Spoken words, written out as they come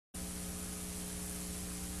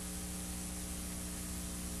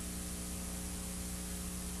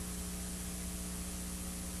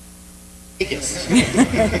Yes.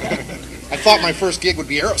 I thought my first gig would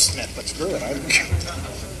be Aerosmith, but screw it.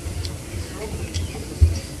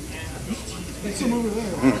 Some over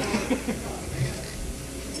there.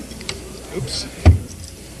 Oops.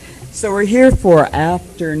 So we're here for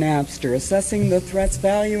After Napster, assessing the threats,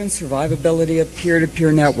 value, and survivability of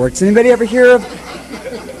peer-to-peer networks. Anybody ever hear of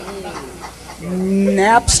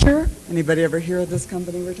Napster? Anybody ever hear of this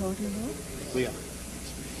company we're talking about? Leah.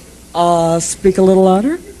 Speak a little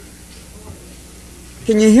louder.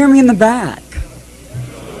 Can you hear me in the back?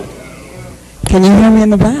 Can you hear me in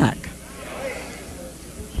the back?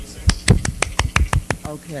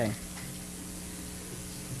 Okay.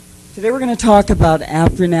 Today we're going to talk about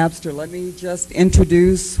After Napster. Let me just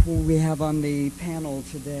introduce who we have on the panel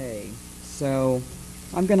today. So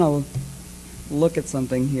I'm going to look at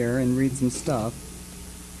something here and read some stuff.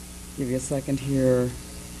 Give you a second here.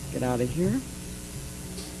 Get out of here.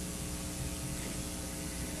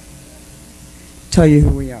 Tell you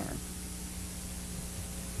who we are.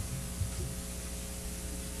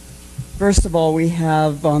 First of all, we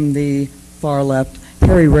have on the far left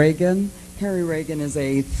Harry Reagan. Harry Reagan is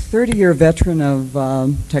a 30-year veteran of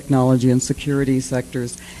technology and security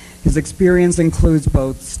sectors. His experience includes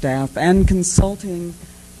both staff and consulting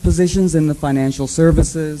positions in the financial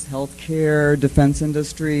services, healthcare, defense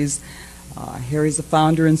industries. Harry's the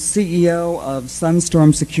founder and CEO of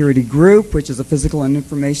Sunstorm Security Group, which is a physical and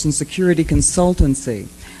information security consultancy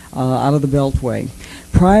out of the Beltway.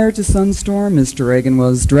 Prior to Sunstorm, Mr. Reagan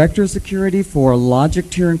was Director of Security for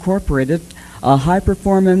Logictier Incorporated, a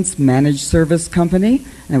high-performance managed service company,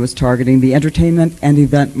 and it was targeting the entertainment and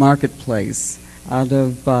event marketplace out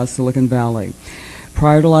of Silicon Valley.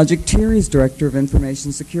 Prior to Logictier, he's Director of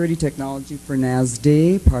Information Security Technology for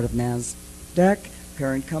NASD, part of NASDAQ,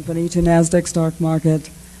 parent company to NASDAQ stock market.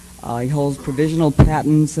 He holds provisional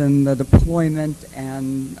patents in the deployment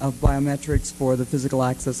and of biometrics for the physical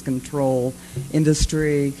access control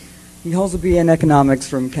industry. He holds a BA in economics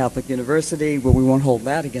from Catholic University, but we won't hold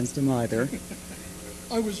that against him either.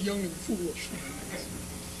 I was young and foolish.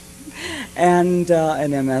 And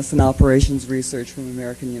an MS in operations research from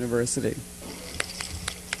American University.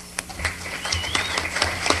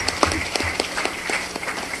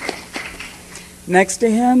 Next to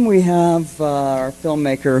him, we have our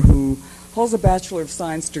filmmaker who holds a Bachelor of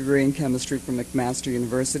Science degree in chemistry from McMaster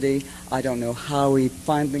University. I don't know how he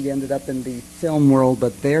finally ended up in the film world,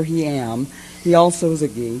 but there he am. He also is a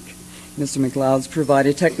geek. Mr. McLeod's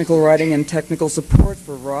provided technical writing and technical support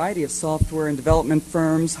for a variety of software and development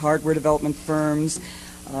firms, hardware development firms.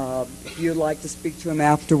 If you'd like to speak to him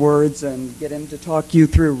afterwards and get him to talk you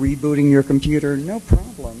through rebooting your computer, no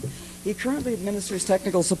problem. He currently administers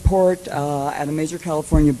technical support at a major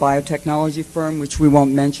California biotechnology firm, which we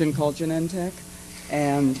won't mention, called Genentech.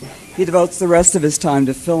 And he devotes the rest of his time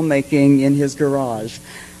to filmmaking in his garage.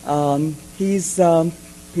 His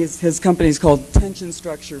company is called Tension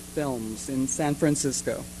Structure Films in San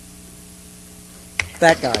Francisco.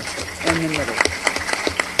 That guy in the middle.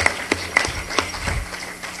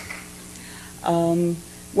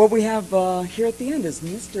 What we have here at the end is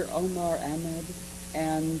Mr. Omar Ahmed.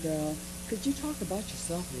 And could you talk about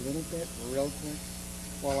yourself a little bit, real quick,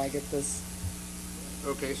 while I get this?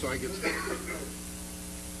 Okay, so I get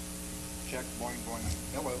check, boing, boing.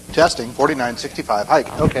 Hello. Testing, 4965. Hi.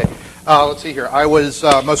 Okay. Let's see here. I was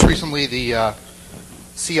most recently the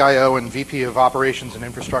CIO and VP of Operations and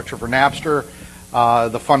Infrastructure for Napster.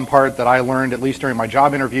 The fun part that I learned, at least during my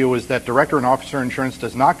job interview, was that director and officer insurance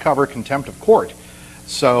does not cover contempt of court.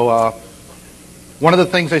 So one of the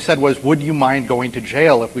things they said was, would you mind going to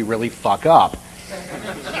jail if we really fuck up?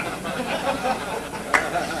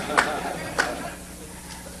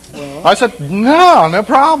 Well, I said, no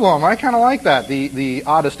problem. I kind of like that. The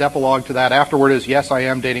oddest epilogue to that afterward is, yes, I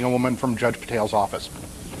am dating a woman from Judge Patel's office.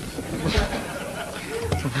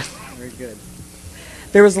 Very good.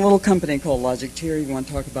 There was a little company called Logictier. You want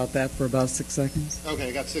to talk about that for about 6 seconds? Okay,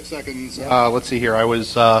 I got 6 seconds. Yep. Let's see here. I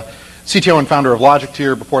was CTO and founder of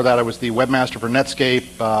Logictier. Before that, I was the webmaster for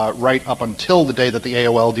Netscape, right up until the day that the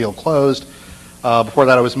AOL deal closed. Before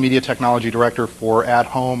that, I was media technology director for At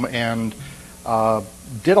Home and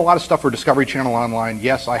did a lot of stuff for Discovery Channel Online.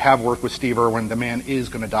 Yes, I have worked with Steve Irwin. The man is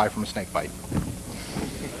going to die from a snake bite.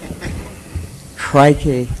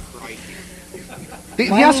 Crikey.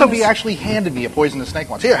 The SOB actually handed me a poisonous snake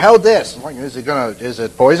once. Here, hold this. I'm like, is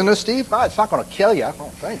it poisonous, Steve? Oh, it's not going to kill you.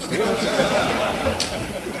 Oh, thanks, Steve.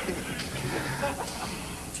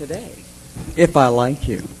 Today, if I like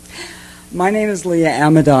you. My name is Leia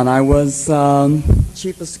Amidon. I was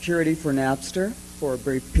chief of security for Napster for a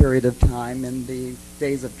brief period of time in the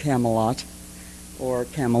days of Camelot, or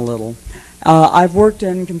Camel Little. I've worked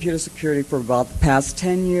in computer security for about the past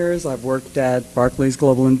 10 years. I've worked at Barclays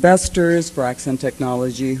Global Investors for Ascent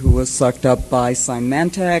Technology, who was sucked up by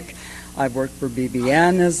Symantec. I've worked for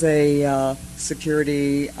BBN as a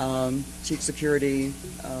security, chief security.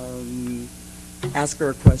 Ask her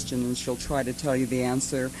a question and she'll try to tell you the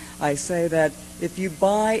answer. I say that if you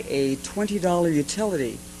buy a $20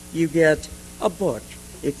 utility, you get a book.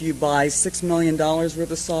 If you buy $6 million worth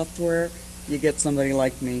of software, you get somebody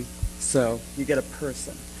like me. So you get a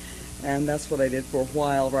person. And that's what I did for a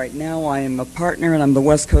while. Right now I am a partner and I'm the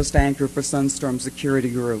West Coast anchor for Sunstorm Security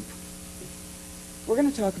Group. We're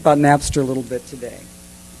going to talk about Napster a little bit today.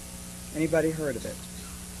 Anybody heard of it?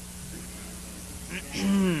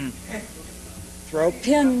 Throw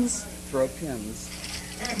pins. Throw pins.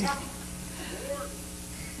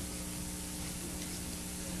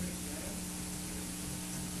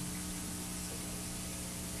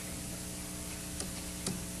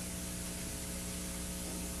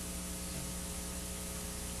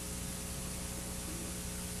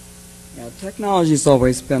 Yeah, technology's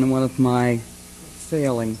always been one of my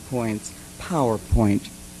failing points. PowerPoint.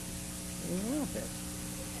 Love it.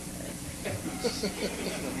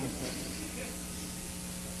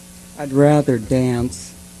 I'd rather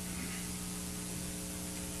dance.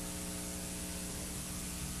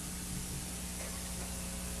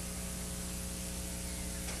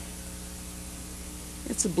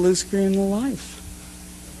 It's a blue screen of life.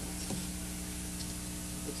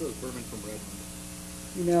 What's those bourbon from Redmond?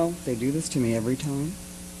 You know, they do this to me every time.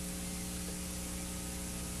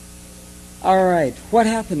 All right, what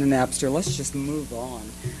happened to Napster? Let's just move on.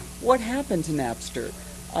 What happened to Napster?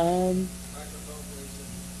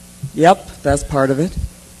 Yep, that's part of it.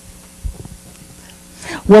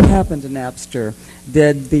 What happened to Napster?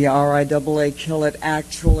 Did the RIAA kill it?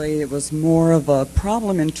 Actually, it was more of a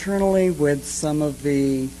problem internally with some of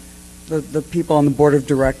the people on the board of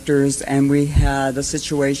directors, and we had a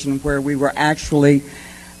situation where we were actually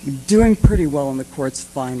doing pretty well in the courts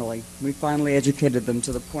finally. We finally educated them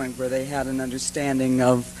to the point where they had an understanding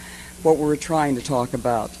of what we were trying to talk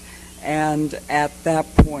about. And at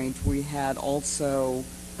that point, we had also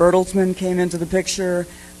Bertelsmann came into the picture.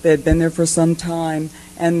 They had been there for some time,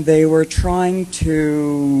 and they were trying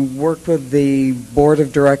to work with the board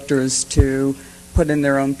of directors to put in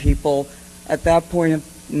their own people. At that point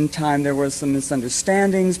in time, there were some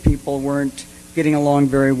misunderstandings. People weren't getting along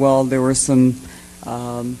very well. There were some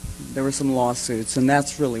lawsuits, and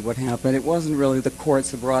that's really what happened. It wasn't really the courts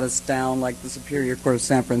that brought us down like the Superior Court of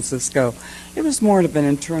San Francisco. It was more of an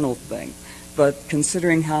internal thing. But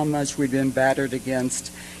considering how much we'd been battered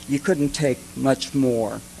against, you couldn't take much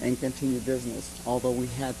more and continue business, although we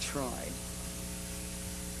had tried.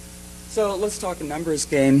 So let's talk a numbers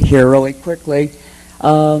game here really quickly.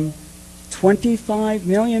 25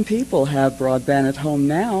 million people have broadband at home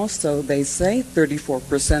now, so they say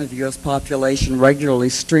 34% of the U.S. population regularly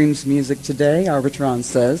streams music today, Arbitron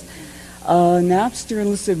says. Napster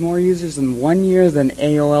enlisted more users in 1 year than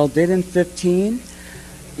AOL did in 15,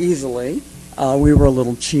 easily. We were a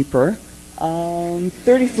little cheaper,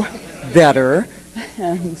 34 better,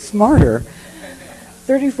 and smarter.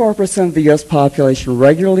 34% of the U.S. population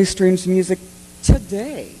regularly streams music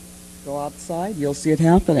today. Go outside, you'll see it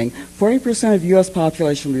happening. 40% of the U.S.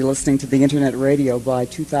 population will be listening to the internet radio by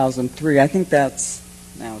 2003. I think that's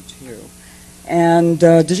now too. And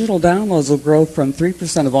digital downloads will grow from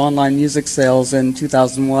 3% of online music sales in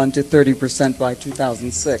 2001 to 30% by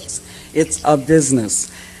 2006. It's a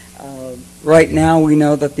business. Right now, we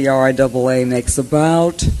know that the RIAA makes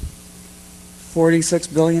about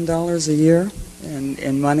 $46 billion a year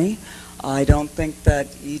in money. I don't think that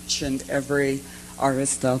each and every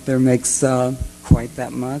artist out there makes quite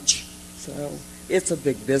that much. So it's a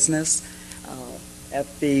big business. At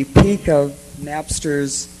the peak of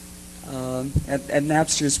Napster's, at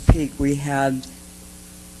Napster's peak, we had,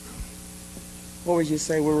 what would you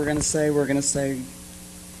say we were going to say? We're going to say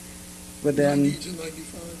within 90 to 95.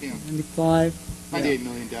 Yeah. 95? 98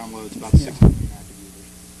 million downloads, about 6 million active users.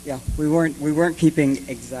 Yeah, we weren't keeping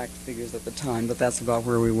exact figures at the time, but that's about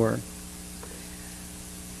where we were.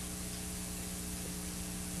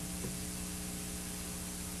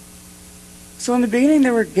 So in the beginning,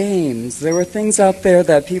 there were games. There were things out there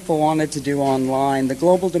that people wanted to do online. The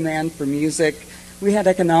global demand for music. We had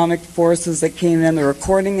economic forces that came in. The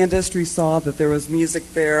recording industry saw that there was music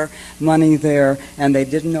there, money there, and they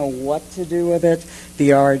didn't know what to do with it.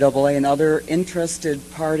 The RIAA and other interested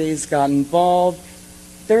parties got involved.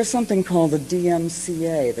 There was something called the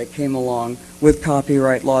DMCA that came along with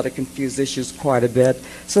copyright law to confuse issues quite a bit.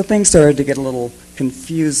 So things started to get a little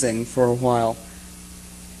confusing for a while.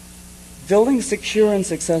 Building secure and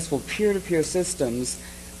successful peer-to-peer systems,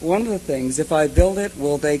 one of the things, if I build it,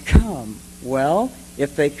 will they come? Well,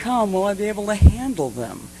 if they come, will I be able to handle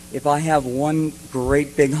them? If I have one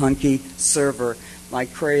great big hunky server, my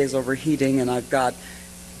Cray is overheating and I've got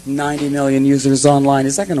 90 million users online,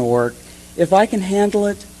 is that going to work? If I can handle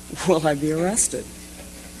it, will I be arrested?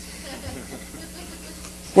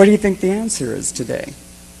 What do you think the answer is today?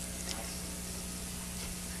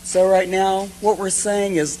 So right now, what we're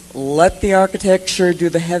saying is let the architecture do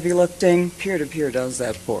the heavy lifting. Peer-to-peer does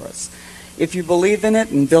that for us. If you believe in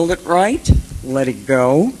it and build it right, let it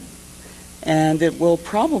go, and it will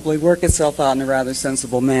probably work itself out in a rather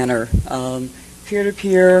sensible manner.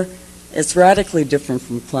 Peer-to-peer, it's radically different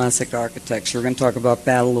from classic architecture. We're going to talk about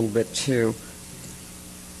that a little bit too.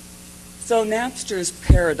 So Napster's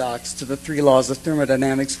paradox to the three laws of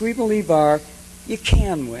thermodynamics, we believe are, you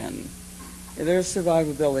can win. There's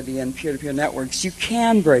survivability in peer-to-peer networks. You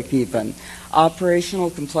can break even.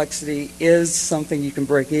 Operational complexity is something you can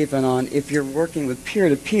break even on if you're working with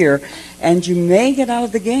peer-to-peer, and you may get out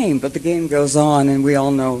of the game, but the game goes on, and we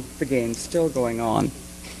all know the game's still going on.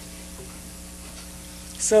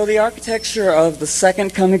 So the architecture of the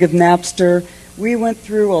second coming of Napster, we went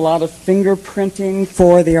through a lot of fingerprinting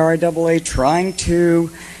for the RIAA, trying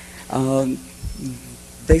to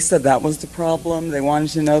they said that was the problem. They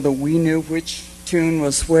wanted to know that we knew which tune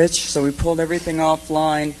was which, so we pulled everything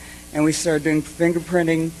offline and we started doing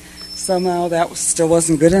fingerprinting. Somehow that still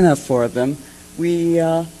wasn't good enough for them. We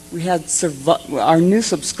had our new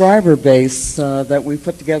subscriber base that we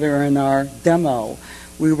put together in our demo.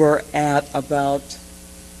 We were at about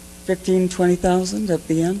 15,000, 20,000 at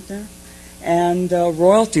the end there. And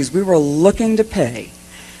royalties, we were looking to pay.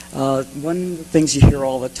 One of the things you hear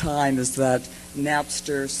all the time is that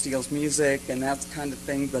Napster steals music and that kind of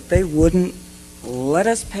thing, but they wouldn't let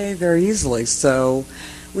us pay very easily. So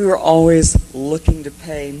we were always looking to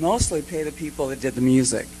pay, mostly pay the people that did the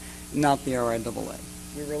music, not the RIAA.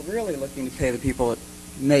 We were really looking to pay the people that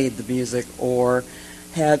made the music or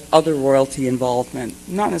had other royalty involvement,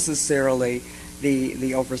 not necessarily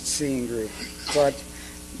the overseeing group, but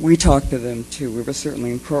we talked to them too. We were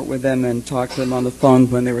certainly in court with them and talked to them on the phone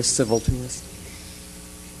when they were civil to us.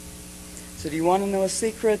 So do you want to know a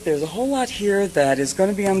secret? There's a whole lot here that is going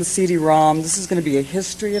to be on the CD-ROM. This is going to be a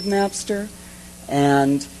history of Napster,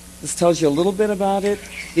 and this tells you a little bit about it.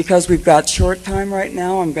 Because we've got short time right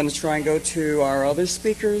now, I'm going to try and go to our other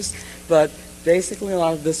speakers, but basically a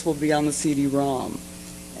lot of this will be on the CD-ROM.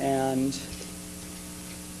 And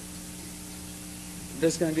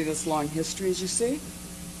there's going to be this long history, as you see.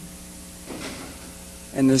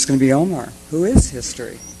 And there's going to be Omar, who is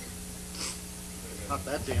history. Not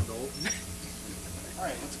that damned old. All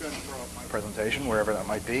right, let's go ahead and throw up my presentation, wherever that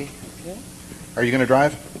might be. Okay. Are you going to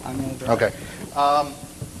drive? I'm going to drive. Okay.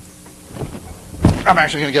 I'm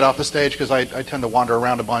actually going to get off the stage because I tend to wander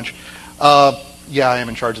around a bunch. Yeah, I am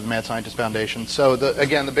in charge of the Mad Scientist Foundation. So,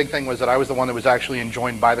 again, the big thing was that I was the one that was actually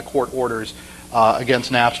enjoined by the court orders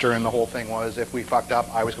against Napster, and the whole thing was if we fucked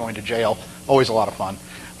up, I was going to jail. Always a lot of fun.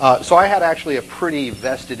 So I had actually a pretty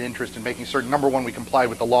vested interest in making certain, number one, we complied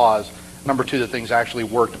with the laws, number two, that things actually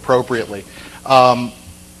worked appropriately.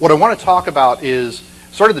 What I want to talk about is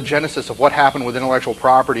sort of the genesis of what happened with intellectual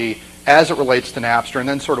property as it relates to Napster, and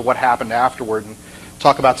then sort of what happened afterward, and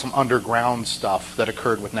talk about some underground stuff that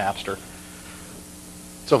occurred with Napster.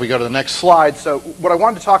 So if we go to the next slide, so what I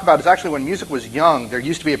wanted to talk about is actually when music was young, there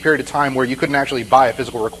used to be a period of time where you couldn't actually buy a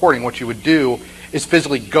physical recording. What you would do is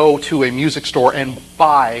physically go to a music store and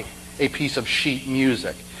buy a piece of sheet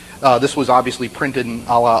music. This was obviously printed in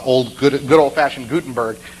a la good old-fashioned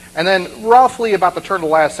Gutenberg. And then roughly about the turn of the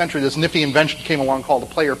last century, this nifty invention came along called the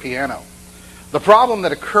player piano. The problem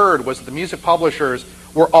that occurred was that the music publishers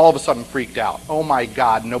were all of a sudden freaked out. Oh my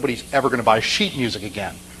God, nobody's ever going to buy sheet music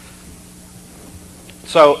again.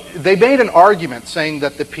 So they made an argument saying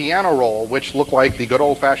that the piano roll, which looked like the good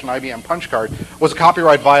old-fashioned IBM punch card, was a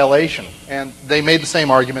copyright violation. And they made the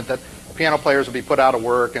same argument that piano players would be put out of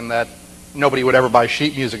work and that nobody would ever buy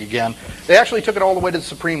sheet music again. They actually took it all the way to the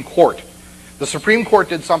Supreme Court. The Supreme Court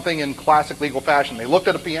did something in classic legal fashion. They looked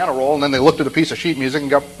at a piano roll and then they looked at a piece of sheet music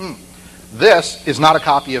and go, this is not a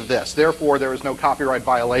copy of this. Therefore, there is no copyright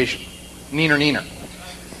violation. Neener, neener.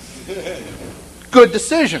 Good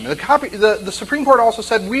decision. The Supreme Court also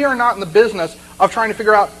said we are not in the business of trying to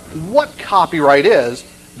figure out what copyright is.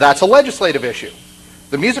 That's a legislative issue.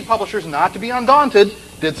 The music publishers, not to be undaunted,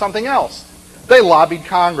 did something else. They lobbied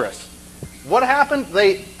Congress. What happened?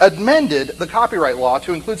 They amended the copyright law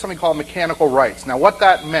to include something called mechanical rights. Now, what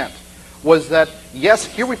that meant was that, yes,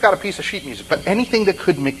 here we've got a piece of sheet music, but anything that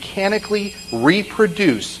could mechanically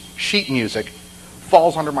reproduce sheet music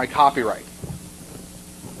falls under my copyright.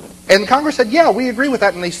 And Congress said, yeah, we agree with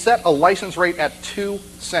that, and they set a license rate at 2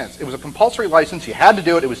 cents. It was a compulsory license. You had to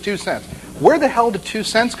do it. It was 2 cents. Where the hell did 2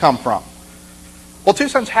 cents come from? Well, 2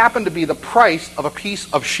 cents happened to be the price of a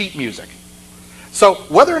piece of sheet music. So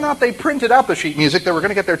whether or not they printed out the sheet music, they were going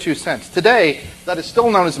to get their 2 cents. Today, that is still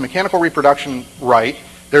known as the mechanical reproduction right.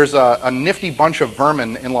 There's a nifty bunch of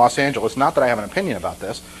vermin in Los Angeles, not that I have an opinion about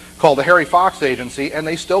this, called the Harry Fox Agency, and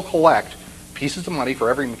they still collect pieces of money for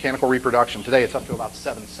every mechanical reproduction. Today, it's up to about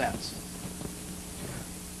 7 cents.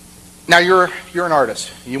 Now, you're an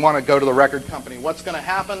artist. You want to go to the record company. What's going to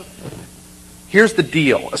happen? Here's the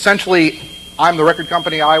deal. Essentially, I'm the record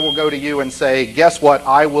company. I will go to you and say, guess what?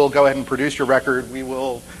 I will go ahead and produce your record. We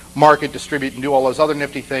will market, distribute, and do all those other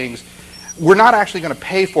nifty things. We're not actually going to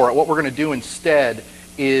pay for it. What we're going to do instead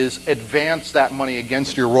is advance that money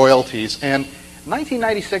against your royalties. And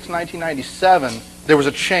 1996, 1997, there was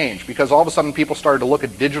a change because all of a sudden people started to look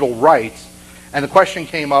at digital rights, and the question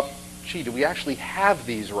came up, gee, do we actually have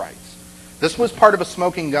these rights? This was part of a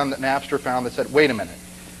smoking gun that Napster found that said, wait a minute,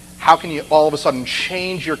 how can you all of a sudden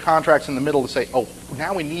change your contracts in the middle to say, oh,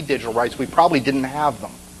 now we need digital rights, we probably didn't have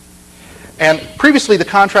them. And previously the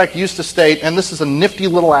contract used to state, and this is a nifty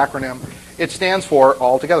little acronym, it stands for,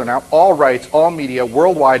 all together now, all rights, all media,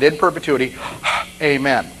 worldwide, in perpetuity,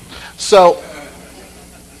 amen. So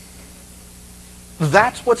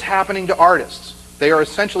that's what's happening to artists. They are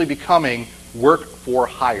essentially becoming work for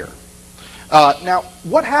hire. Now,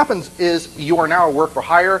 what happens is you are now a work for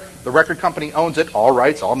hire. The record company owns it, all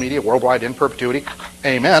rights, all media, worldwide, in perpetuity,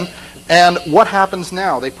 amen. And what happens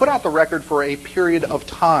now? They put out the record for a period of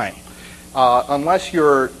time. Unless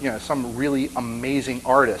you're some really amazing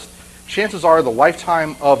artist, chances are the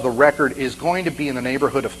lifetime of the record is going to be in the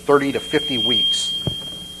neighborhood of 30 to 50 weeks.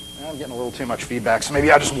 I'm getting a little too much feedback, so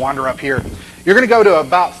maybe I'll just wander up here. You're going to go to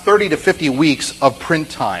about 30 to 50 weeks of print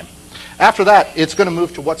time. After that, it's going to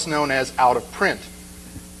move to what's known as out of print.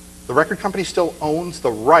 The record company still owns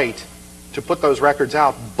the right to put those records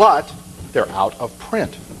out, but they're out of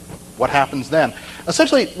print. What happens then?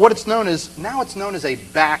 Essentially, what it's known as, now it's known as a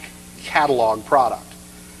back catalog product.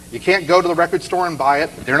 You can't go to the record store and buy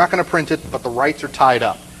it. They're not going to print it, but the rights are tied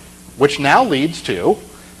up, which now leads to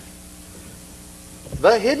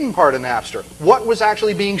the hidden part of Napster. What was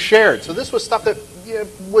actually being shared? So this was stuff that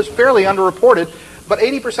was fairly underreported, but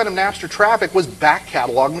 80% of Napster traffic was back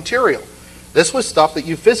catalog material. This was stuff that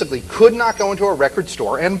you physically could not go into a record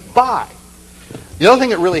store and buy. The other thing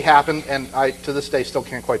that really happened, and I to this day still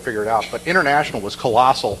can't quite figure it out, but international was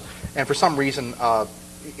colossal, and for some reason,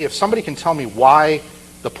 if somebody can tell me why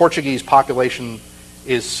the Portuguese population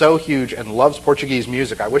is so huge and loves Portuguese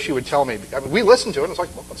music, I wish you would tell me. I mean, we listened to it, and it's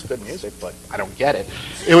like, well, that's good music, but I don't get it.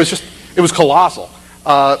 It was colossal.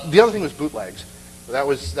 The other thing was bootlegs. That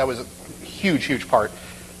was a huge part.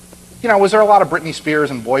 Was there a lot of Britney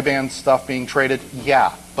Spears and boy band stuff being traded?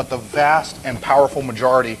 Yeah, but the vast and powerful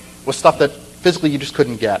majority was stuff that physically you just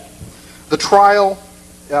couldn't get. The trial,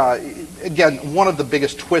 again, one of the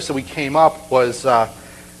biggest twists that we came up was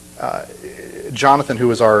Jonathan, who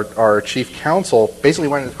was our chief counsel, basically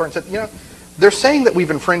went into court and said, they're saying that we've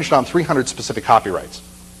infringed on 300 specific copyrights,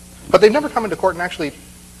 but they've never come into court and actually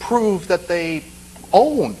proved that they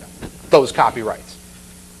own those copyrights.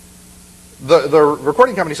 The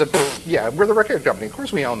recording company said, yeah, we're the record company. Of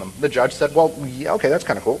course we own them. The judge said, well, yeah, okay, that's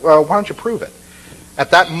kind of cool. Why don't you prove it?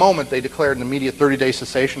 At that moment, they declared an immediate 30-day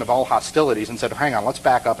cessation of all hostilities and said, hang on, let's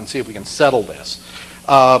back up and see if we can settle this.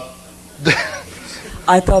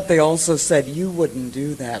 I thought they also said you wouldn't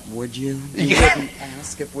do that, would you? You wouldn't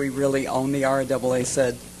ask if we really own the RAAA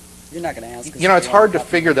said, you're not going to ask us. It's hard to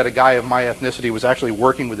figure that a guy of my ethnicity was actually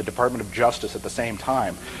working with the Department of Justice at the same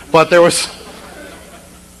time. But there was...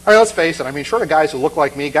 I mean, let's face it. I mean, short of guys who look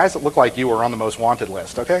like me, guys that look like you are on the most wanted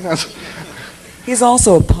list, okay? He's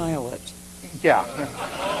also a pilot. Yeah.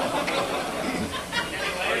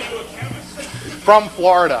 From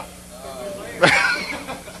Florida.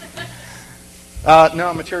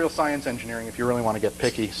 No, material science engineering if you really want to get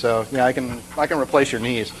picky. So, yeah, I can replace your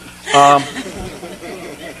knees.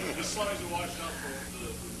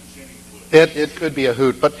 It could be a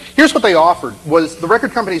hoot. But here's what they offered, was the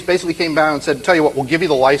record companies basically came down and said, tell you what, we'll give you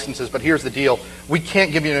the licenses, but here's the deal. We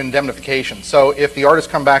can't give you an indemnification. So if the artists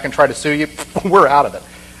come back and try to sue you, we're out of it.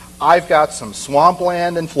 I've got some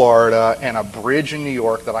swampland in Florida and a bridge in New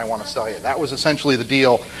York that I want to sell you. That was essentially the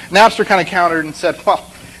deal. Napster kind of countered and said, well,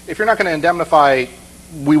 if you're not going to indemnify,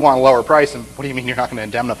 we want a lower price. And what do you mean you're not going to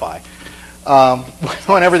indemnify?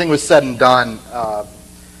 When everything was said and done,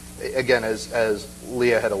 again, as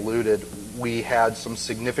Leah had alluded, we had some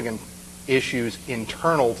significant issues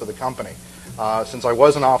internal to the company. Since I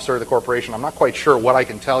was an officer of the corporation, I'm not quite sure what I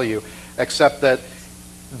can tell you, except that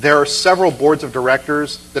there are several boards of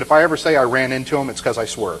directors that if I ever say I ran into them, it's because I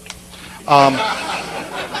swerved.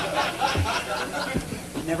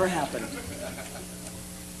 Never happened.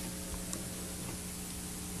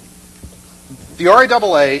 The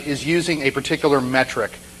RIAA is using a particular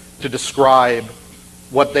metric to describe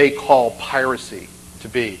what they call piracy to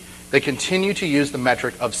be. They continue to use the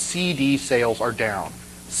metric of CD sales are down.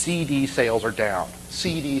 CD sales are down.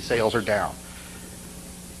 CD sales are down.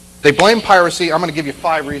 They blame piracy. I'm going to give you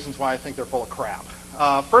 5 reasons why I think they're full of crap.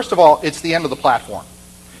 First of all, it's the end of the platform.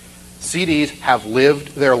 CDs have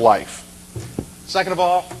lived their life. Second of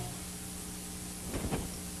all,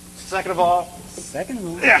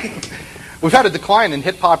 yeah, we've had a decline in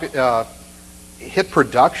hit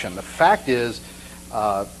production. The fact is,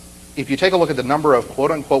 if you take a look at the number of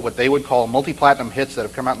quote-unquote what they would call multi-platinum hits that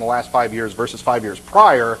have come out in the last 5 years versus 5 years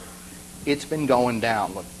prior, it's been going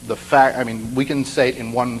down. The fact, I mean, we can say it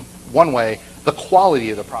in one way, the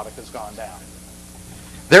quality of the product has gone down.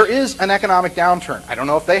 There is an economic downturn. I don't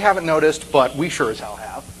know if they haven't noticed, but we sure as hell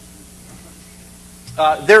have.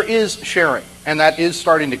 There is sharing, and that is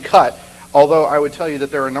starting to cut, although I would tell you that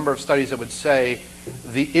there are a number of studies that would say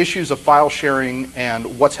the issues of file sharing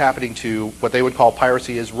and what's happening to what they would call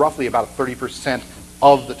piracy is roughly about 30%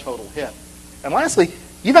 of the total hit. And lastly,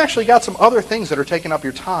 you've actually got some other things that are taking up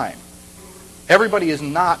your time. Everybody is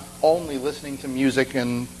not only listening to music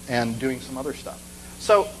and doing some other stuff.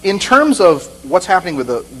 So in terms of what's happening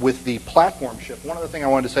with the platform shift, one other thing I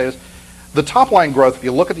wanted to say is the top line growth, if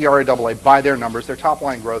you look at the RIAA by their numbers, their top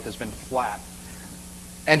line growth has been flat.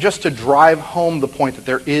 And just to drive home the point that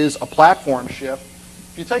there is a platform shift,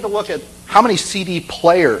 if you take a look at how many CD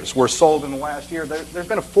players were sold in the last year, there's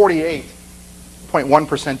been a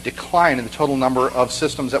 48.1% decline in the total number of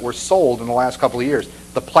systems that were sold in the last couple of years.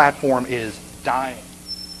 The platform is dying.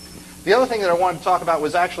 The other thing that I wanted to talk about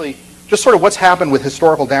was actually just sort of what's happened with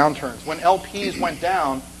historical downturns. When LPs went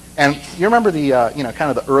down, and you remember the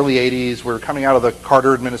kind of the early 80s, we're coming out of the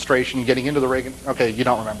Carter administration, getting into the Reagan, okay, you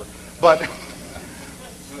don't remember. But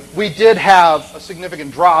we did have a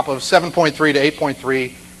significant drop of 7.3 to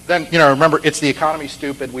 8.3. Then, remember, it's the economy,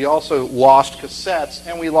 stupid. We also lost cassettes,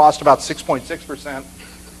 and we lost about 6.6%.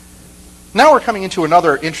 Now we're coming into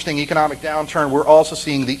another interesting economic downturn. We're also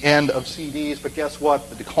seeing the end of CDs, but guess what?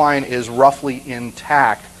 The decline is roughly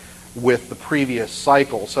intact with the previous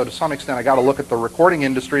cycle. So to some extent, I got to look at the recording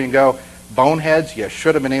industry and go, boneheads, you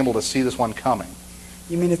should have been able to see this one coming.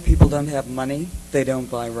 You mean if people don't have money, they don't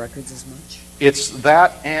buy records as much? It's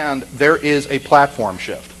that, and there is a platform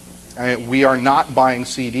shift. I mean, we are not buying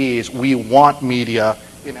CDs. We want media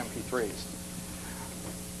in MP3s.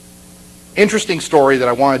 Interesting story that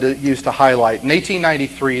I wanted to use to highlight. In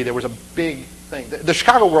 1893, there was a big thing. The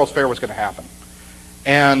Chicago World's Fair was going to happen.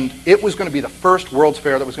 And it was going to be the first World's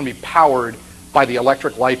Fair that was going to be powered by the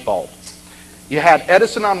electric light bulb. You had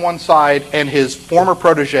Edison on one side and his former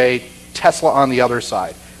protege, Tesla, on the other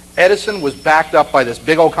side. Edison was backed up by this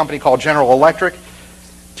big old company called General Electric.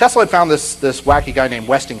 Tesla had found this wacky guy named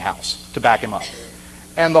Westinghouse to back him up.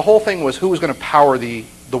 And the whole thing was who was going to power the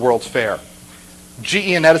World's Fair.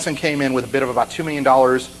 GE and Edison came in with a bid of about $2 million.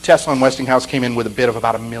 Tesla and Westinghouse came in with a bid of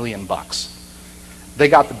about $1 million. They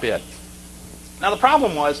got the bid. Now the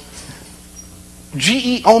problem was,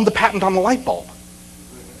 GE owned the patent on the light bulb.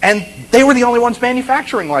 And they were the only ones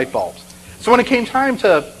manufacturing light bulbs. So when it came time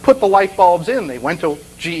to put the light bulbs in, they went to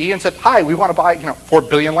GE and said, hi, we want to buy 4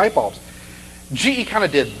 billion light bulbs. GE kind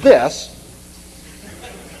of did this.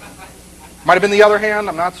 Might have been the other hand,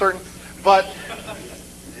 I'm not certain. But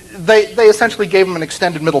they essentially gave them an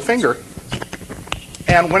extended middle finger.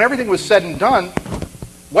 And when everything was said and done,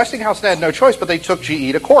 Westinghouse had no choice, but they took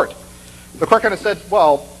GE to court. The court kind of said,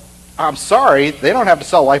 well, I'm sorry, they don't have to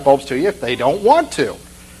sell light bulbs to you if they don't want to.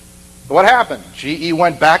 So what happened? GE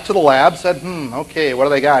went back to the lab, said, okay, what do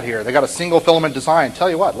they got here? They got a single filament design. Tell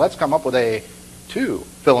you what, let's come up with a 2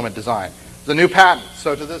 filament design. It's a new patent.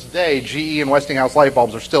 So to this day, GE and Westinghouse light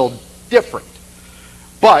bulbs are still different.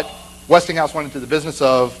 But Westinghouse went into the business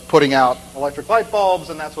of putting out electric light bulbs,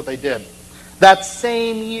 and that's what they did. That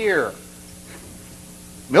same year,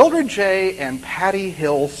 Mildred J. and Patty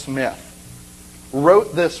Hill Smith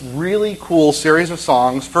wrote this really cool series of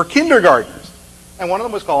songs for kindergartners. And one of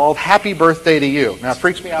them was called Happy Birthday to You. Now, it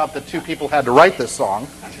freaks me out that 2 people had to write this song.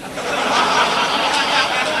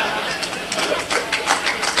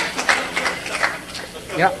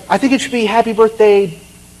 Yeah, I think it should be Happy Birthday,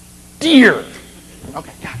 Dear.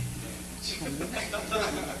 Okay, got it.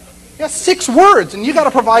 Yeah, 6 words, and you got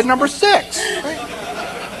to provide number 6. Right?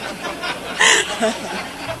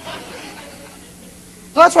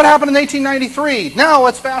 So that's what happened in 1893. Now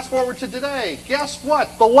let's fast forward to today. Guess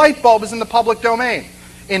what? The light bulb is in the public domain.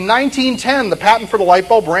 In 1910, the patent for the light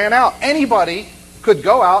bulb ran out. Anybody could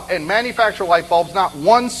go out and manufacture light bulbs. Not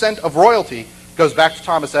 1 cent of royalty goes back to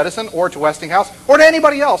Thomas Edison or to Westinghouse or to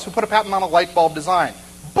anybody else who put a patent on a light bulb design.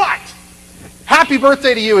 But happy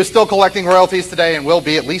birthday to you is still collecting royalties today and will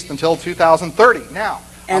be at least until 2030. Now,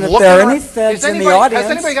 and if there are any feds in the audience...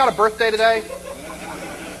 Has anybody got a birthday today?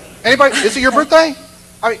 Anybody? Is it your birthday?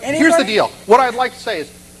 I mean, here's the deal. What I'd like to say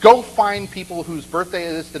is go find people whose birthday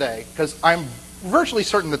it is today, because I'm virtually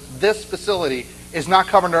certain that this facility is not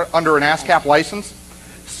covered under an ASCAP license.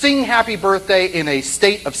 Sing happy birthday in a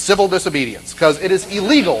state of civil disobedience, because it is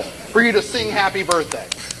illegal for you to sing happy birthday.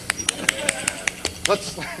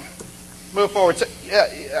 Let's move forward. So,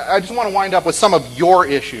 I just want to wind up with some of your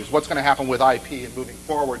issues, what's going to happen with IP and moving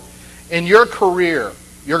forward. In your career,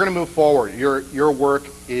 you're going to move forward. Your work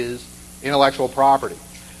is intellectual property.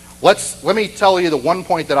 Let me tell you the one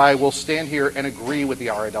point that I will stand here and agree with the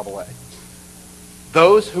RIAA.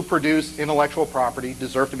 Those who produce intellectual property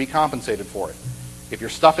deserve to be compensated for it. If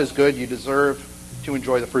your stuff is good, you deserve to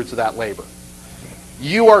enjoy the fruits of that labor.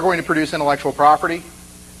 You are going to produce intellectual property.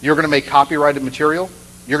 You're going to make copyrighted material.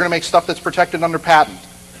 You're going to make stuff that's protected under patent.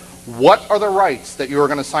 What are the rights that you are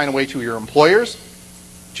going to sign away to your employers,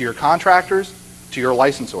 to your contractors, to your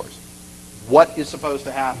licensors? What is supposed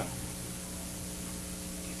to happen?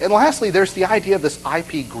 And lastly, there's the idea of this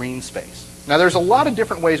IP green space. Now, there's a lot of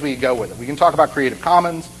different ways we can go with it. We can talk about Creative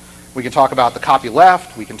Commons. We can talk about the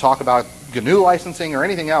copyleft. We can talk about GNU licensing or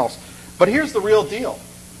anything else. But here's the real deal.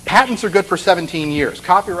 Patents are good for 17 years.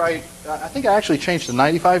 Copyright, I think I actually changed to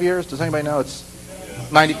 95 years. Does anybody know? It's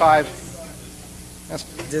 95. That's,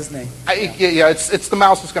 Disney. Yeah, it's the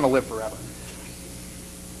mouse that's going to live forever.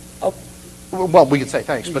 Oh. Well, we can say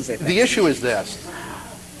thanks. But the issue is this.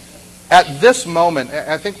 At this moment,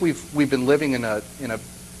 I think we've been living in a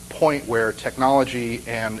point where technology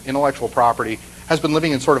and intellectual property has been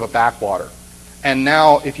living in sort of a backwater. And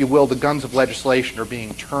now, if you will, the guns of legislation are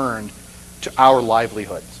being turned to our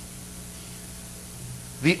livelihoods.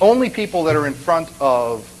 The only people that are in front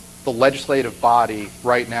of the legislative body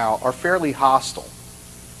right now are fairly hostile.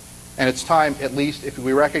 And it's time, at least, if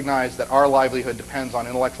we recognize that our livelihood depends on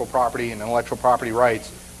intellectual property and intellectual property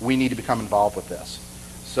rights, we need to become involved with this.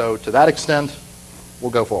 So to that extent, we'll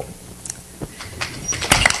go forward.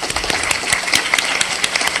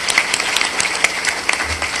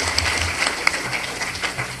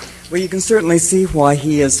 Well, you can certainly see why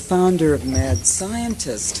he is founder of Mad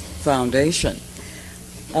Scientist Foundation.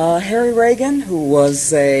 Harry Reagan, who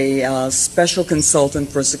was a special consultant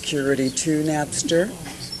for security to Napster.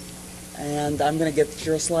 And I'm going to get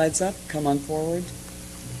your slides up. Come on forward.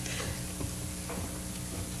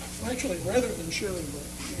 Actually, rather than sharing the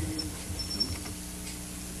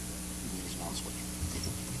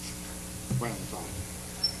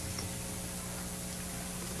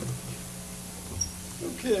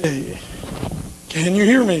Okay. Can you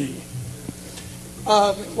hear me?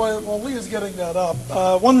 While Leah's getting that up,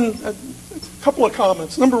 a couple of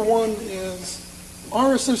comments. Number one is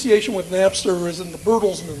our association with Napster is in the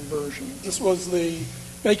Bertelsmann version. This was the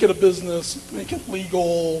make it a business, make it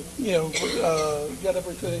legal, get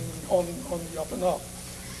everything on the up and up.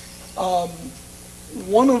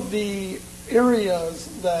 One of the areas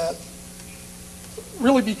that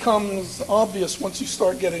really becomes obvious once you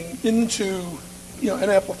start getting into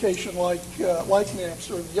an application like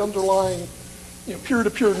Napster, the underlying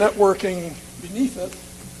peer-to-peer networking beneath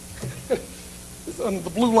it is on the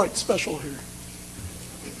blue light special here.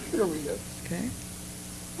 Here we go. Okay.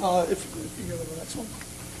 If you go to the next one.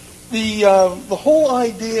 The whole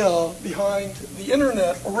idea behind the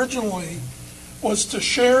internet originally was to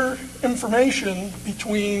share information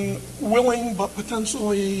between willing but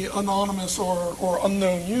potentially anonymous or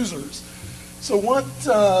unknown users. So what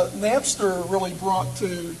Napster really brought to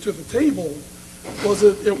the table was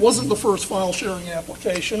it wasn't the first file sharing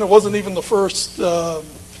application. It wasn't even the first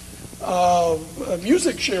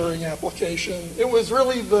music sharing application. It was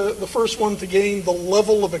really the first one to gain the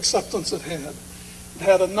level of acceptance it had. It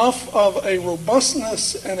had enough of a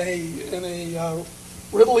robustness and a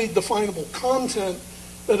readily definable content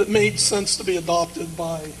that it made sense to be adopted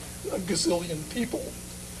by a gazillion people.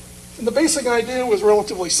 And the basic idea was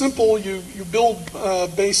relatively simple. You build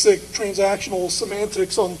basic transactional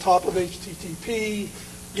semantics on top of HTTP,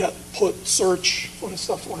 get, put, search, and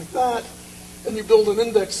stuff like that, and you build an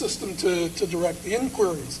index system to direct the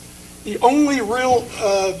inquiries. The only real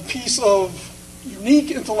piece of unique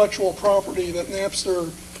intellectual property that Napster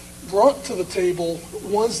brought to the table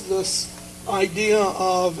was this idea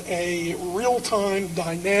of a real-time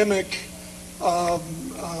dynamic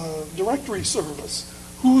directory service.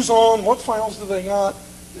 Who's on? What files do they got?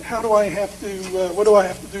 How do I have to? What do I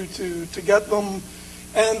have to do to get them?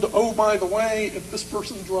 And oh, by the way, if this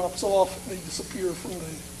person drops off, they disappear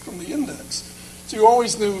from the index. So you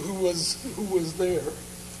always knew who was there.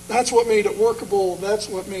 That's what made it workable. That's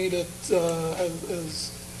what made it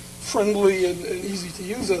as friendly and easy to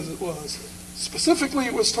use as it was. Specifically,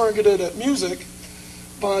 it was targeted at music,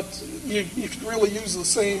 but you could really use the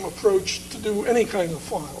same approach to do any kind of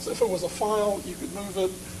files. If it was a file, you could move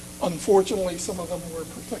it. Unfortunately, some of them were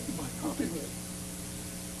protected by copyright.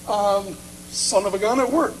 Son of a gun,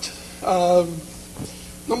 it worked.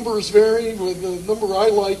 Numbers vary. The number I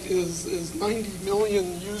like is 90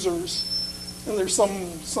 million users, and there's some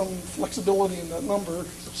flexibility in that number.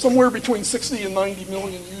 Somewhere between 60 and 90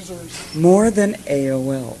 million users. More than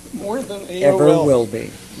AOL. More than AOL. Ever will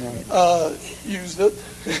be. Right. Used it,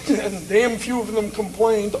 and damn few of them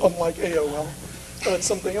complained, unlike AOL. That's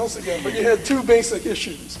something else again. But you had two basic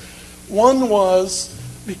issues. One was,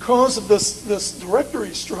 because of this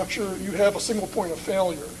directory structure, you have a single point of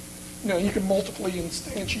failure. You can multiply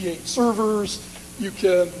instantiate servers. You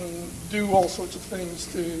can do all sorts of things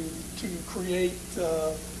to create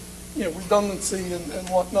redundancy and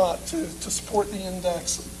whatnot to support the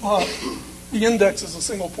index. But the index is a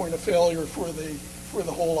single point of failure for the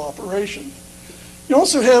whole operation. You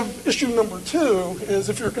also have issue number two, is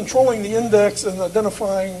if you're controlling the index and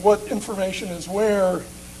identifying what information is where,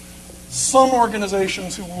 some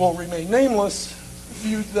organizations who will remain nameless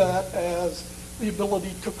viewed that as the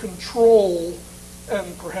ability to control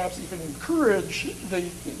and perhaps even encourage the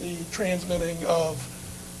transmitting of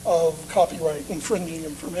copyright infringing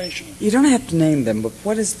information. You don't have to name them, but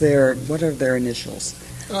what are their initials?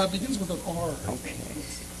 It begins with an R. Okay.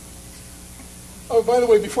 Oh, by the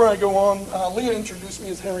way, before I go on, Leah introduced me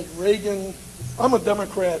as Harry Reagan. I'm a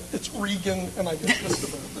Democrat. It's Regan, and I get pissed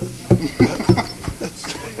about that.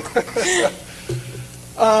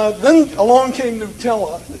 Then along came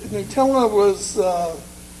Nutella. Nutella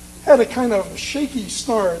had a kind of shaky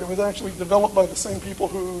start. It was actually developed by the same people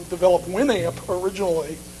who developed Winamp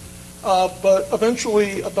originally, but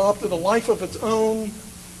eventually adopted a life of its own,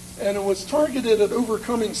 and it was targeted at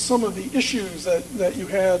overcoming some of the issues that you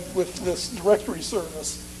had with this directory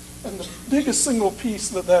service. And the biggest single piece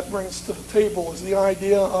that brings to the table is the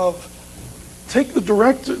idea of take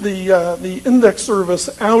the index service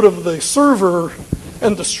out of the server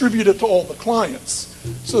and distribute it to all the clients,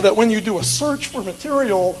 so that when you do a search for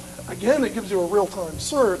material, again, it gives you a real-time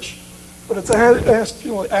search, but it's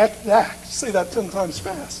say that 10 times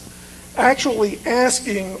fast, actually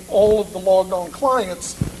asking all of the logged-on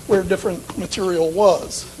clients where different material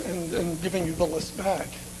was and giving you the list back.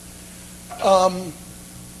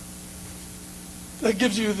 That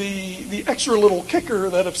gives you the extra little kicker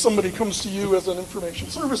that if somebody comes to you as an information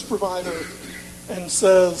service provider and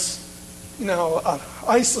says,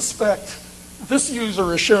 I suspect this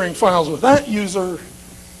user is sharing files with that user,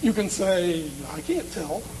 you can say, I can't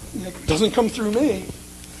tell. It doesn't come through me.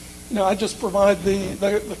 I just provide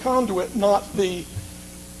the conduit, not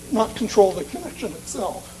control the connection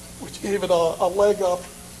itself, which gave it a leg up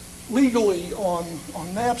legally on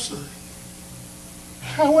Napster.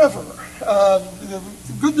 However, the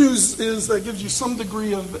good news is that gives you some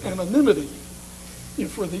degree of anonymity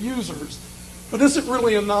for the users. But is it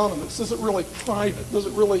really anonymous? Is it really private? Does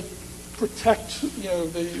it really protect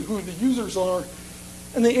who the users are?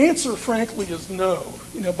 And the answer, frankly, is no.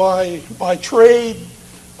 By trade,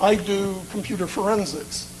 I do computer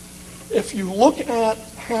forensics. If you look at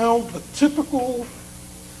how the typical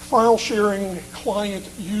file sharing client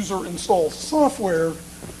user installs software,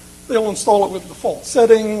 they'll install it with default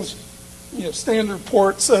settings, standard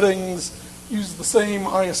port settings, use the same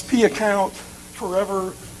ISP account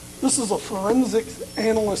forever. This is a forensic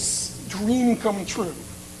analyst's dream come true.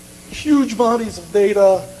 Huge bodies of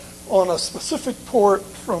data on a specific port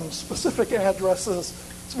from specific addresses.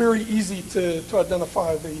 It's very easy to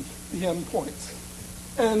identify the endpoints.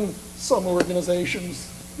 And some organizations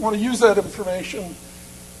want to use that information,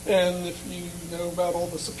 and if you know about all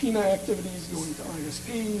the subpoena activities going to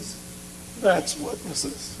ISPs, that's what this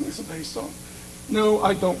is based on. No,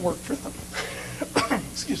 I don't work for them.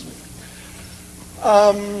 Excuse me.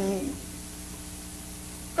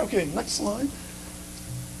 Okay, next slide.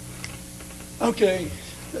 Okay,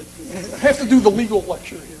 I have to do the legal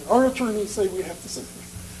lecture here. Our attorneys say we have to say this.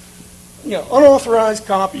 Unauthorized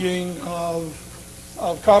copying of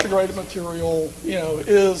copyrighted material,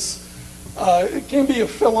 is it can be a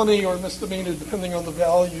felony or misdemeanor depending on the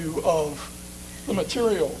value of the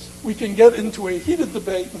materials. We can get into a heated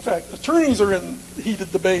debate. In fact, attorneys are in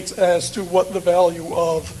heated debates as to what the value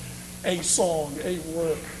of a song, a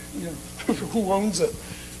work, who owns it.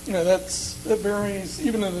 That varies.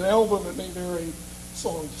 Even in an album, it may vary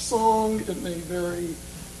song to song. It may vary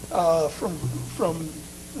from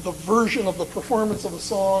the version of the performance of a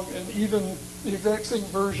song, and even the exact same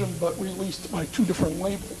version but released by two different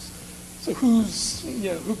labels. So who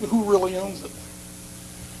really owns it?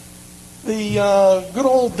 The good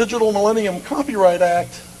old Digital Millennium Copyright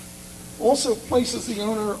Act also places the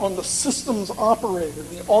owner on the systems operator,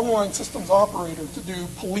 the online systems operator, to do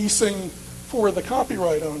policing for the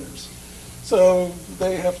copyright owners. So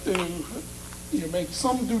they have to make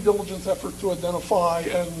some due diligence effort to identify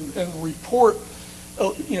and report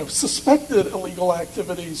suspected illegal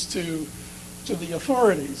activities to the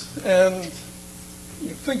authorities. And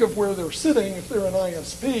think of where they're sitting. If they're an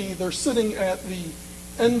ISP, they're sitting at the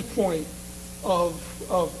end point of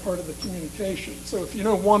part of the communication. So if you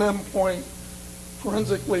know one endpoint,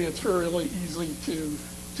 forensically it's fairly easy to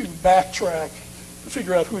backtrack to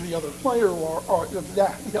figure out who the other player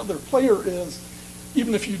the other player is,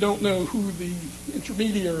 even if you don't know who the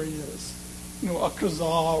intermediary is. A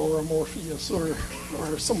Kazaa or a Morpheus or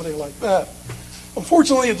somebody like that.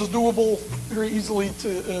 Unfortunately, it's doable, very easily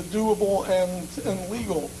doable and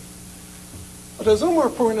legal. But as Omar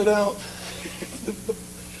pointed out,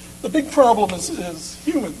 the big problem is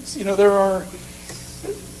humans. There are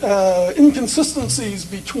inconsistencies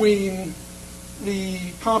between the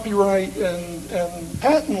copyright and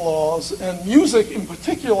patent laws, and music in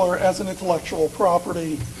particular as an intellectual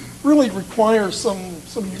property really requires some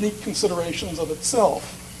unique considerations of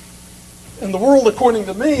itself. And the world, according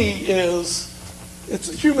to me, it's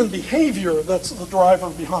human behavior that's the driver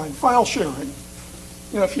behind file sharing.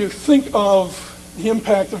 If you think of the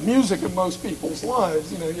impact of music in most people's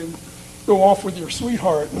lives, you go off with your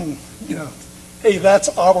sweetheart and, hey, that's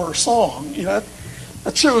our song. That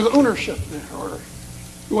shows ownership there. Or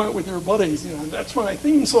go out with your buddies, that's my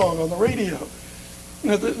theme song on the radio.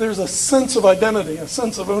 There's a sense of identity, a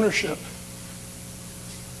sense of ownership.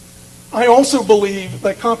 I also believe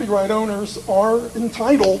that copyright owners are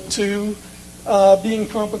entitled to being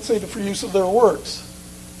compensated for use of their works.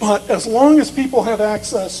 But as long as people have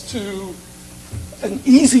access to an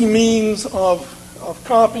easy means of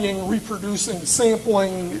copying, reproducing,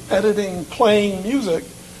 sampling, editing, playing music,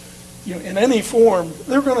 in any form,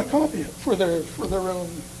 they're going to copy it for their own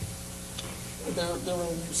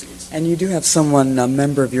uses. And you do have someone, a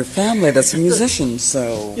member of your family, that's a musician,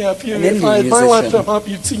 so yeah. If I had my laptop up,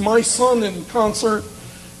 you'd see my son in concert.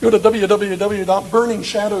 Go to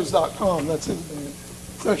www.burningshadows.com. That's his band.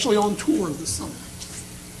 It's actually on tour this summer.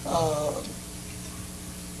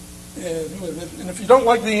 And if you don't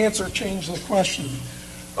like the answer, change the question.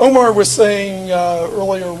 Omar was saying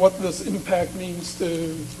earlier what this impact means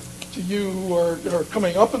to you who are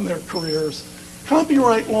coming up in their careers.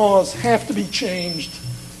 Copyright laws have to be changed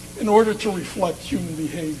in order to reflect human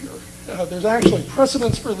behavior. There's actually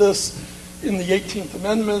precedence for this in the 18th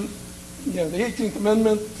Amendment. The 18th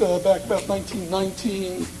Amendment, back about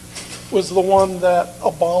 1919, was the one that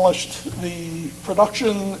abolished the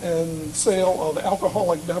production and sale of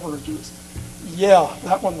alcoholic beverages. Yeah,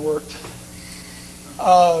 that one worked.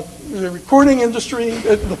 The recording industry,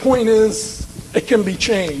 the point is, it can be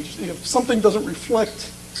changed. If something doesn't reflect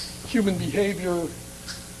human behavior,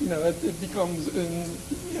 it becomes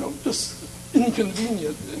just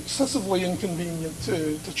inconvenient, excessively inconvenient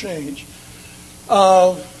to change.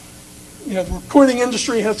 The recording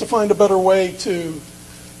industry has to find a better way to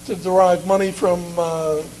derive money from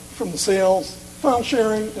the sales. File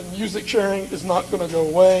sharing and music sharing is not going to go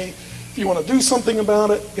away. If you want to do something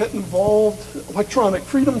about it, get involved. Electronic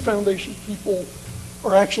Freedom Foundation people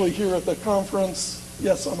are actually here at the conference.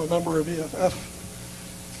 Yes, I'm a member of EFF.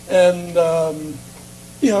 And,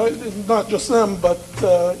 not just them, but,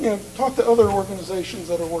 talk to other organizations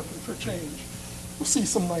that are working for change. We'll see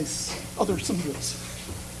some nice other symbols.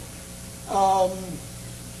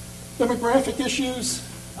 Demographic issues,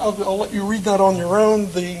 I'll let you read that on your own.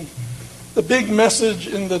 The big message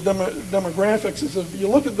in the demographics is if you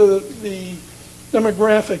look at the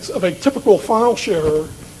demographics of a typical file sharer,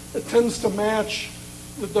 it tends to match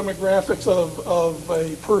the demographics of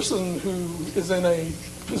a person who is in a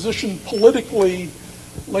position politically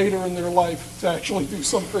later in their life to actually do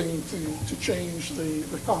something to change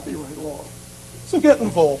the copyright law. So get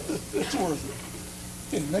involved. It's worth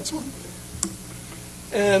it. Okay, next one.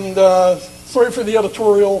 And sorry for the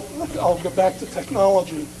editorial. I'll get back to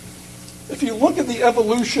technology. If you look at the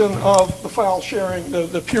evolution of the file sharing,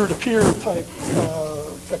 the peer-to-peer type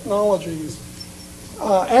technologies,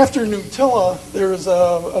 after Nutella, there's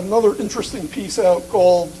another interesting piece out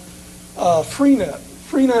called Freenet.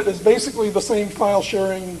 Freenet is basically the same file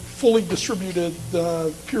sharing, fully distributed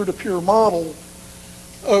peer-to-peer model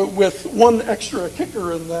with one extra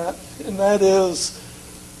kicker in that, and that is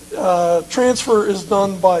transfer is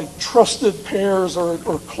done by trusted pairs or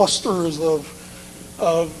clusters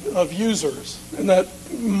of users, and that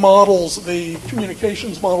models the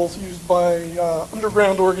communications models used by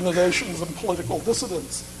underground organizations and political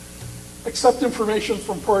dissidents. Accept information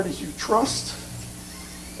from parties you trust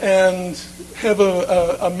and have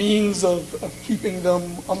a means of keeping them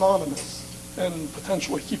anonymous and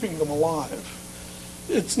potentially keeping them alive.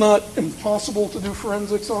 It's not impossible to do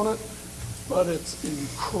forensics on it, but it's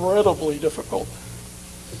incredibly difficult.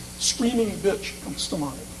 Screaming bitch comes to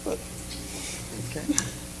mind. But. Okay.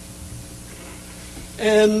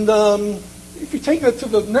 And if you take that to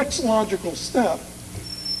the next logical step,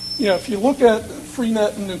 if you look at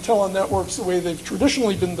Freenet and Nutella networks the way they've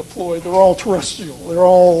traditionally been deployed, they're all terrestrial. They're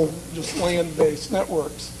all just land-based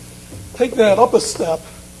networks. Take that up a step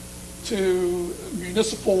to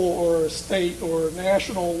municipal or state or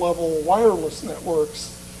national level wireless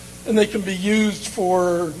networks, and they can be used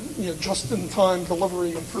for just-in-time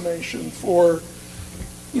delivery information for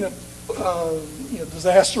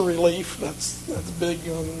disaster relief. That's big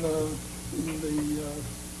on the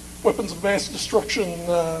weapons of mass destruction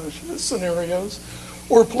scenarios,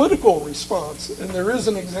 or political response. And there is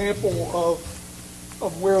an example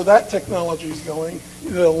of where that technology is going,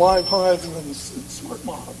 the LiveHives and smart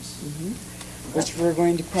mobs. Mm-hmm. Which we're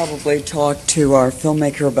going to probably talk to our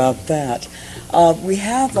filmmaker about that. We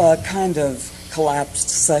have a kind of collapsed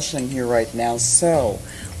session here right now, so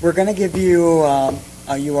we're going to give you a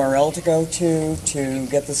URL to go to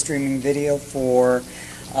get the streaming video for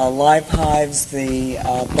LiveHives, the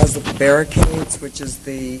Buzz at the Barricades, which is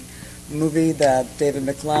the movie that David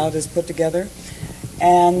McLeod has put together.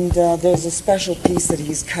 And there's a special piece that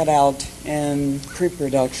he's cut out in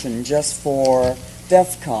pre-production just for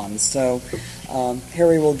DEF CON. So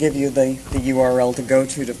Harry will give you the URL to go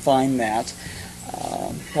to find that.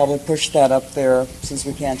 Probably push that up there since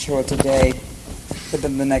we can't show it today,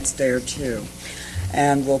 within the next day or two.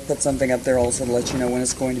 And we'll put something up there also to let you know when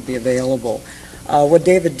it's going to be available. What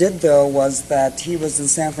David did, though, was that he was in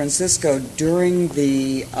San Francisco during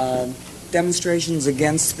the demonstrations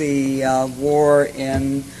against the war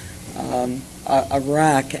in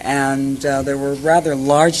Iraq, and there were rather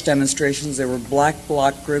large demonstrations. There were black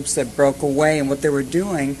bloc groups that broke away, and what they were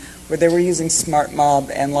doing where they were using Smart Mob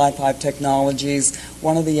and LiveHive technologies.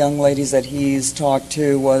 One of the young ladies that he's talked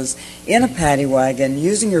to was in a paddy wagon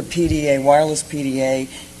using her PDA, wireless PDA,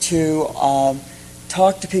 to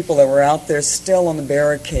talk to people that were out there still on the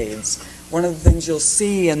barricades. One of the things you'll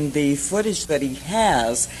see in the footage that he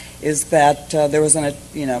has is that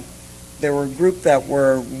there were a group that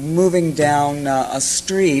were moving down a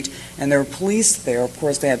street, and there were police there. Of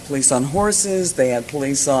course, they had police on horses, they had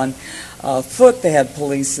police on foot, they had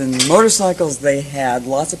police in motorcycles, they had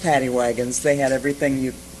lots of paddy wagons, they had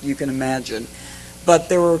everything you can imagine. But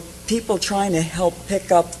there were people trying to help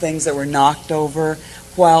pick up things that were knocked over,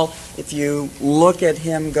 while if you look at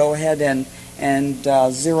him, go ahead and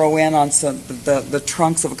zero in on the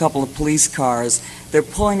trunks of a couple of police cars. They're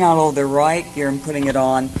pulling out all their riot gear and putting it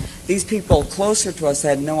on. These people closer to us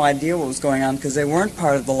had no idea what was going on because they weren't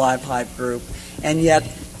part of the LiveHive group. And yet,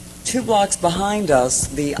 2 blocks behind us,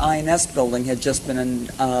 the INS building had just been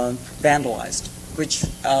vandalized, which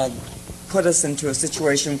put us into a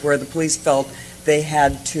situation where the police felt they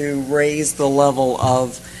had to raise the level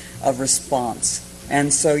of response.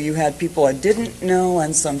 And so you had people that didn't know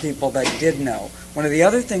and some people that did know. One of the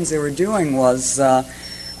other things they were doing was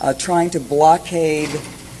trying to blockade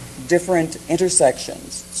different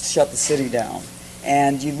intersections to shut the city down.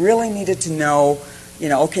 And you really needed to know,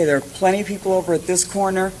 okay, there are plenty of people over at this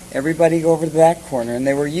corner, everybody go over to that corner. And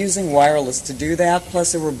they were using wireless to do that,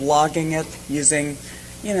 plus they were blogging it using,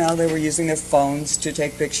 they were using their phones to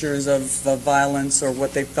take pictures of violence or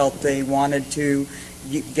what they felt they wanted to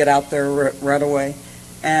get out there right away.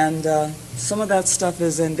 And some of that stuff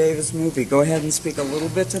is in David's movie. Go ahead and speak a little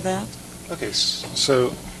bit to that. Okay,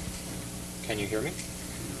 so can you hear me?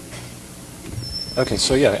 Okay,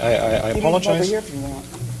 so yeah, I apologize. You can come over here if you want.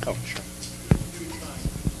 Oh, sure.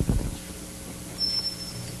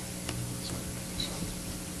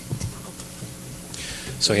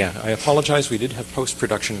 So yeah, I apologize. We did have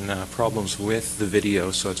post-production problems with the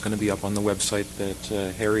video, so it's going to be up on the website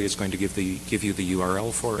that Harry is going to give you the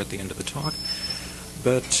URL for at the end of the talk.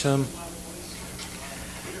 But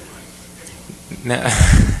now,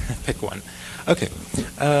 pick one. Okay,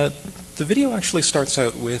 the video actually starts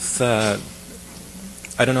out with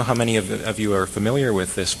a I don't know how many of you are familiar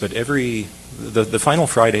with this, but the final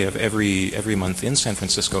Friday of every month in San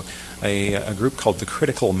Francisco, a group called the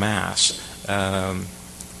Critical Mass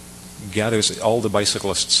gathers all the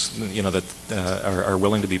bicyclists, that are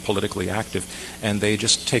willing to be politically active, and they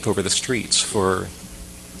just take over the streets for,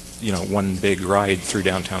 one big ride through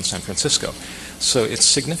downtown San Francisco. So it's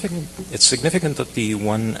significant. It's significant that the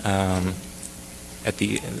one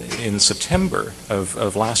in September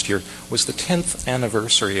of last year was the 10th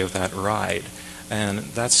anniversary of that ride. And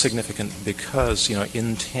that's significant because,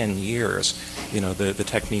 in 10 years, the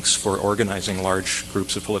techniques for organizing large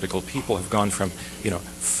groups of political people have gone from,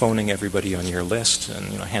 phoning everybody on your list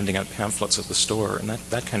and, handing out pamphlets at the store and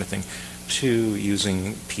that kind of thing, to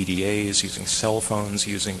using PDAs, using cell phones,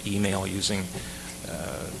 using email, using,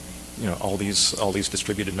 all these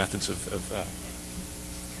distributed methods of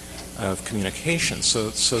communication.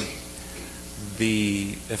 So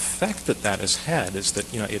the effect that has had is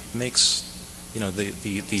that, it makes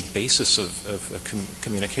the basis of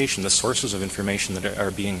communication, the sources of information that are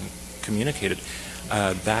being communicated,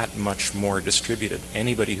 that much more distributed.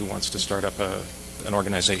 Anybody who wants to start up an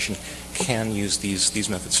organization can use these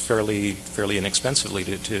methods fairly inexpensively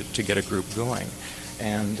to get a group going.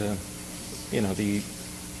 And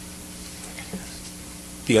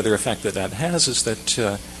the other effect that has is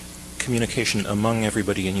that communication among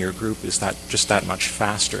everybody in your group is just that much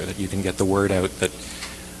faster, that you can get the word out that,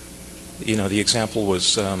 the example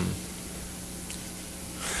was, Can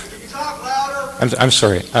you talk louder? I'm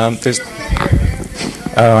sorry. I'm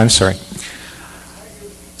sorry.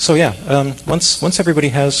 So yeah, once everybody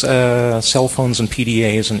has cell phones and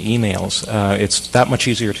PDAs and emails, it's that much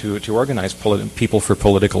easier to organize people for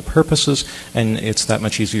political purposes, and it's that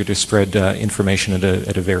much easier to spread information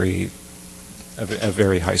at a very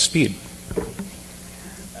high speed.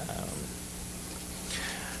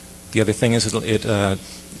 The other thing is it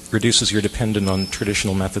reduces your dependence on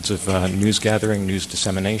traditional methods of news gathering, news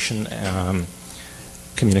dissemination,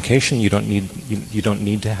 communication. You don't need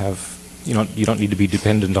to be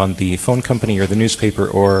dependent on the phone company or the newspaper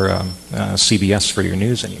or CBS for your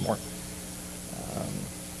news anymore.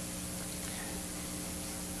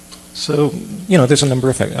 So, there's a number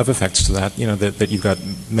of effects to that. That you've got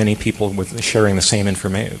many people sharing the same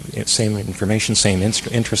information, same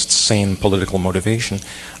interests, same political motivation,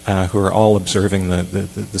 who are all observing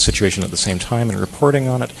the situation at the same time and reporting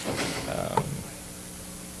on it.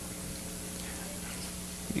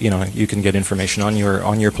 You can get information on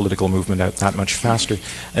your political movement out that much faster.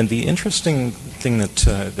 And the interesting thing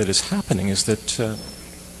that is happening is that.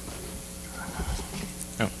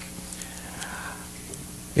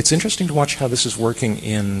 It's interesting to watch how this is working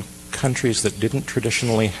in countries that didn't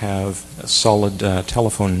traditionally have solid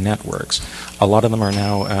telephone networks. A lot of them are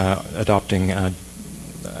now adopting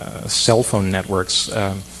cell phone networks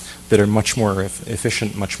that are much more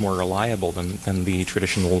efficient, much more reliable than the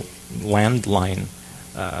traditional landline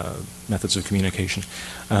methods of communication.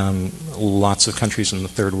 Lots of countries in the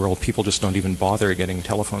third world, people just don't even bother getting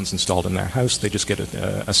telephones installed in their house. They just get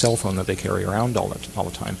a cell phone that they carry around all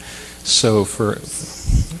the time. So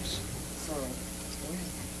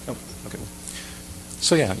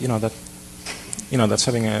So yeah, that's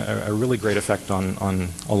having a really great effect on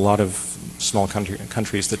a lot of small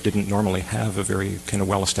countries that didn't normally have a very kind of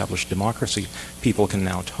well-established democracy. People can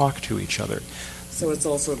now talk to each other. So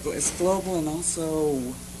it's global, and also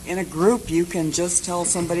in a group you can just tell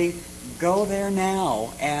somebody, go there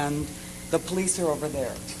now, and the police are over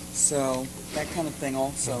there. So that kind of thing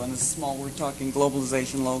also. And it's small, we're talking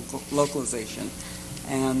globalization, localization,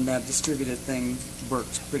 and that distributed thing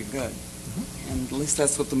works pretty good. And at least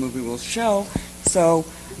that's what the movie will show. So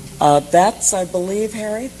that's, I believe,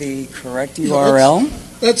 Harry, the correct URL.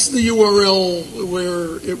 That's the URL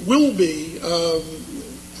where it will be.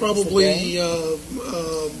 Probably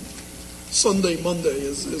Sunday, Monday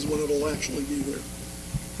is when it'll actually be there.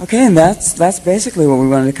 Okay, and that's basically what we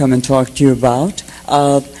wanted to come and talk to you about.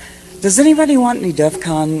 Does anybody want any DEF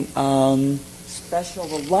CON special?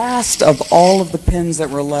 The last of all of the pins that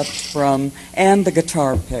were left from, and the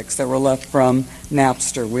guitar picks that were left from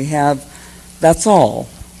Napster. We have, that's all.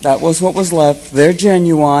 That was what was left. They're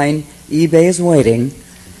genuine. eBay is waiting.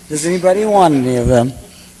 Does anybody want any of them?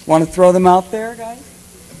 Want to throw them out there, guys?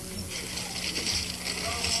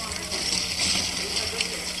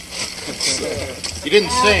 You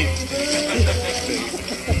didn't sing.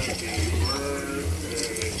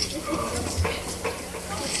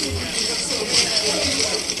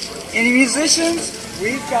 Any musicians?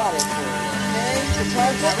 We've got it for you.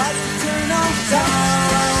 Okay?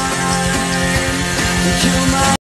 Guitar picks?